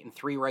Bills were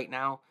 8-3 right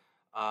now,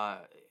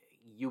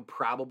 you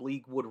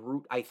probably would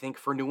root, I think,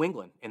 for New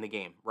England in the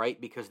game, right?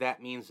 Because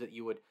that means that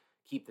you would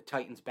keep the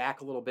Titans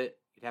back a little bit.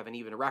 You'd have an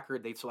even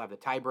record. They'd still have the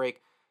tiebreak.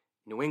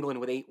 New England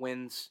with 8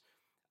 wins.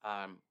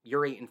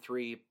 You're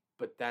 8-3,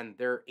 but then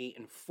they're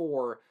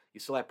 8-4. You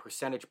still have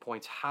percentage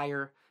points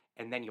higher,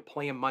 and then you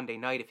play them Monday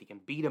night. If you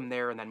can beat them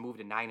there and then move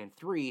to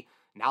 9-3,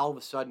 now all of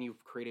a sudden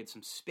you've created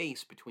some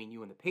space between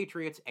you and the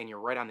Patriots, and you're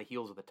right on the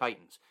heels of the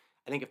Titans.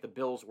 I think if the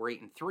Bills were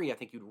 8-3, I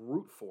think you would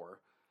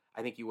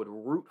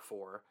root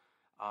for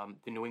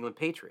the New England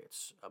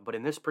Patriots. But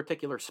in this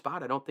particular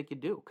spot, I don't think you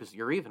do, because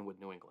you're even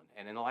with New England.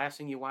 And then the last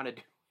thing you want to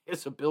do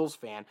as a Bills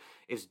fan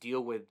is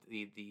deal with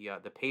the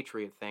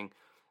Patriot thing,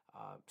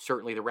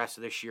 certainly the rest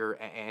of this year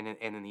and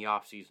in the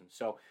offseason.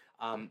 So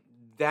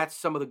that's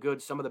some of the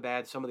good, some of the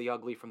bad, some of the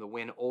ugly from the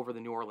win over the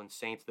New Orleans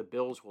Saints. The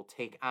Bills will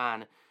take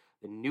on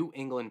the New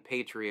England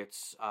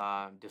Patriots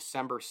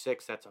December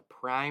 6th. That's a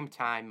prime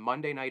time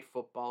Monday Night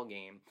Football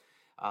game.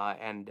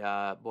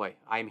 Boy,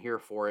 I'm here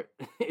for it.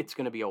 It's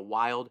going to be a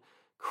wild,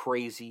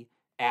 crazy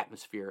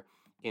atmosphere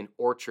in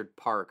Orchard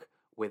Park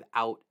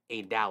without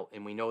a doubt.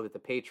 And we know that the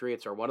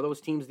Patriots are one of those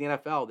teams in the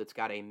NFL that's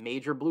got a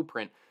major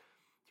blueprint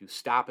to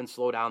stop and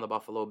slow down the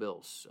Buffalo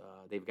Bills.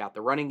 They've got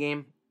the running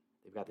game.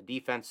 They've got the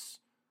defense,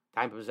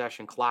 time of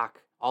possession,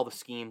 clock, all the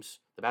schemes,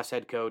 the best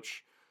head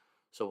coach.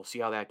 So we'll see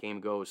how that game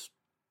goes.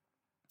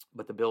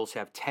 But the Bills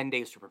have 10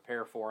 days to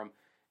prepare for them.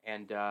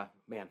 And,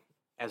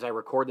 as I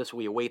record this,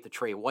 we await the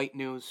Trey White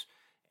news.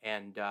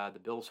 And the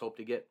Bills hope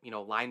to get,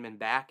 linemen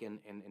back and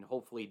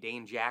hopefully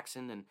Dane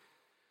Jackson and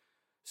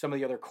some of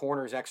the other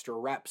corners extra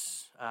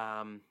reps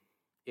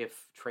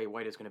if Trey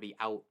White is going to be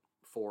out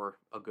for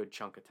a good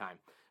chunk of time.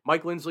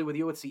 Mike Lindsley with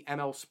you. It's the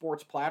ML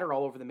Sports Platter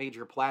all over the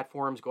major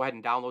platforms. Go ahead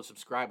and download,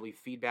 subscribe, leave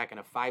feedback, and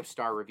a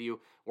 5-star review.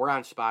 We're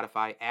on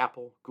Spotify,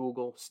 Apple,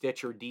 Google,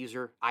 Stitcher,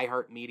 Deezer,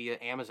 iHeartMedia,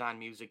 Amazon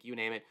Music, you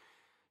name it.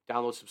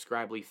 Download,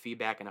 subscribe, leave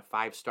feedback, and a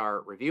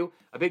 5-star review.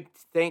 A big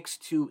thanks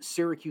to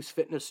Syracuse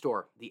Fitness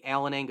Store, the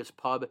Allen Angus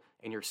Pub,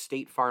 and your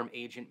State Farm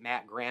agent,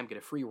 Matt Graham. Get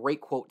a free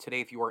rate quote today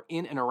if you are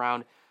in and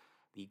around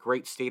the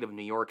great state of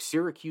New York.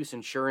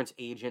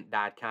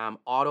 SyracuseInsuranceAgent.com.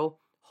 Auto,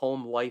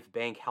 home, life,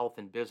 bank, health,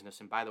 and business.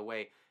 And by the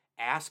way,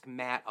 ask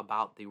Matt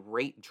about the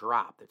rate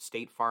drop that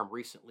State Farm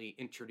recently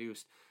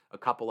introduced a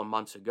couple of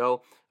months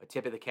ago. A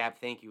tip of the cap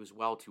thank you as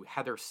well to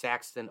Heather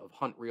Saxton of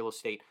Hunt Real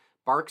Estate,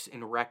 Barks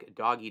and Rec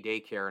Doggy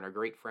Daycare, and our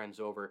great friends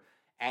over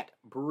at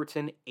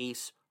Brewerton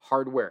Ace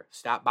Hardware.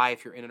 Stop by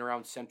if you're in and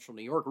around Central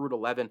New York, Route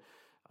 11.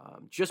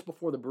 Just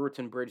before the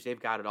Brewerton Bridge,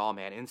 they've got it all,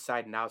 man.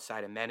 Inside and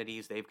outside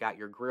amenities. They've got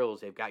your grills.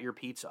 They've got your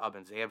pizza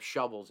ovens. They have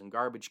shovels and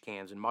garbage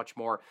cans and much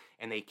more.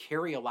 And they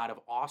carry a lot of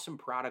awesome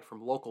product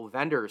from local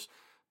vendors.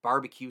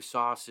 Barbecue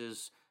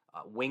sauces,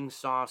 wing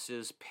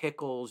sauces,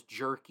 pickles,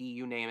 jerky,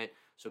 you name it.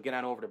 So get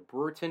on over to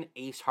Brewerton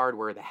Ace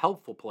Hardware, the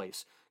helpful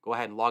place. Go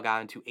ahead and log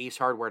on to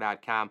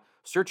acehardware.com.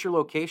 Search your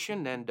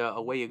location, and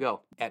away you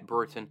go at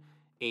Brewerton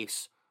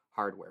Ace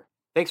Hardware.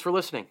 Thanks for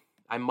listening.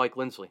 I'm Mike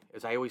Lindsley.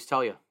 As I always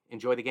tell you,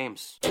 enjoy the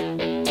games.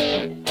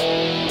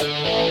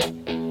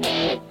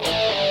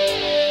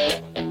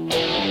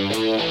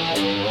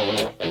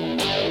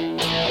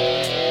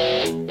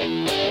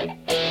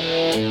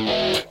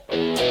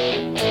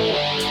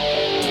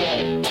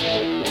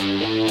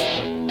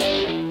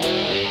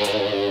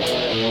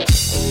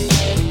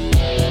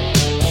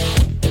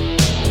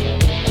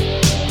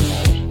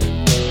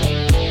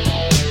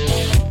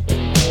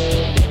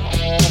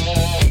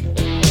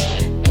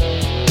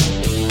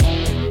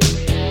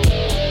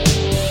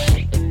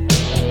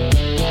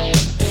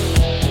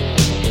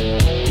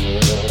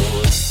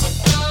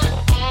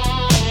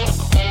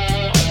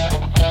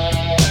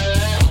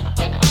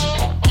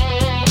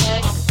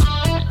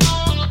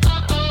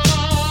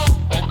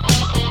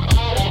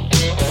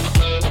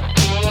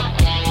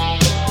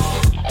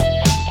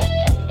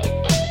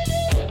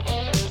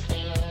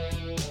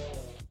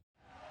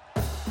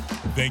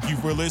 Thank you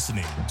for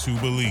listening to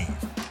Believe.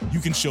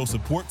 You can show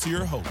support to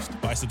your host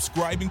by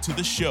subscribing to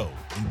the show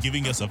and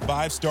giving us a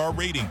 5-star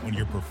rating on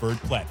your preferred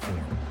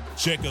platform.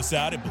 Check us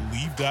out at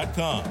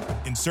Believe.com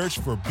and search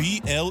for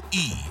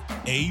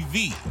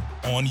BLEAV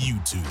on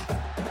YouTube.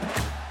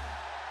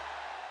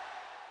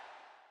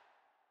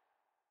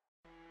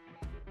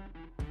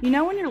 You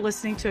know when you're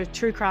listening to a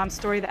true crime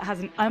story that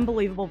has an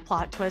unbelievable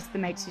plot twist that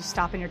makes you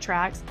stop in your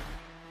tracks?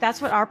 That's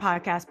what our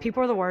podcast,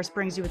 People Are the Worst,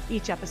 brings you with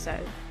each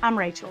episode. I'm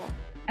Rachel.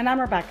 And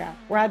I'm Rebecca.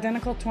 We're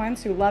identical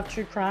twins who love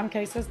true crime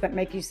cases that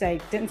make you say,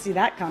 didn't see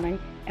that coming,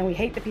 and we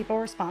hate the people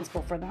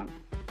responsible for them.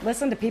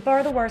 Listen to People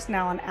Are the Worst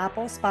now on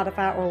Apple,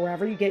 Spotify, or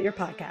wherever you get your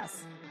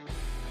podcasts.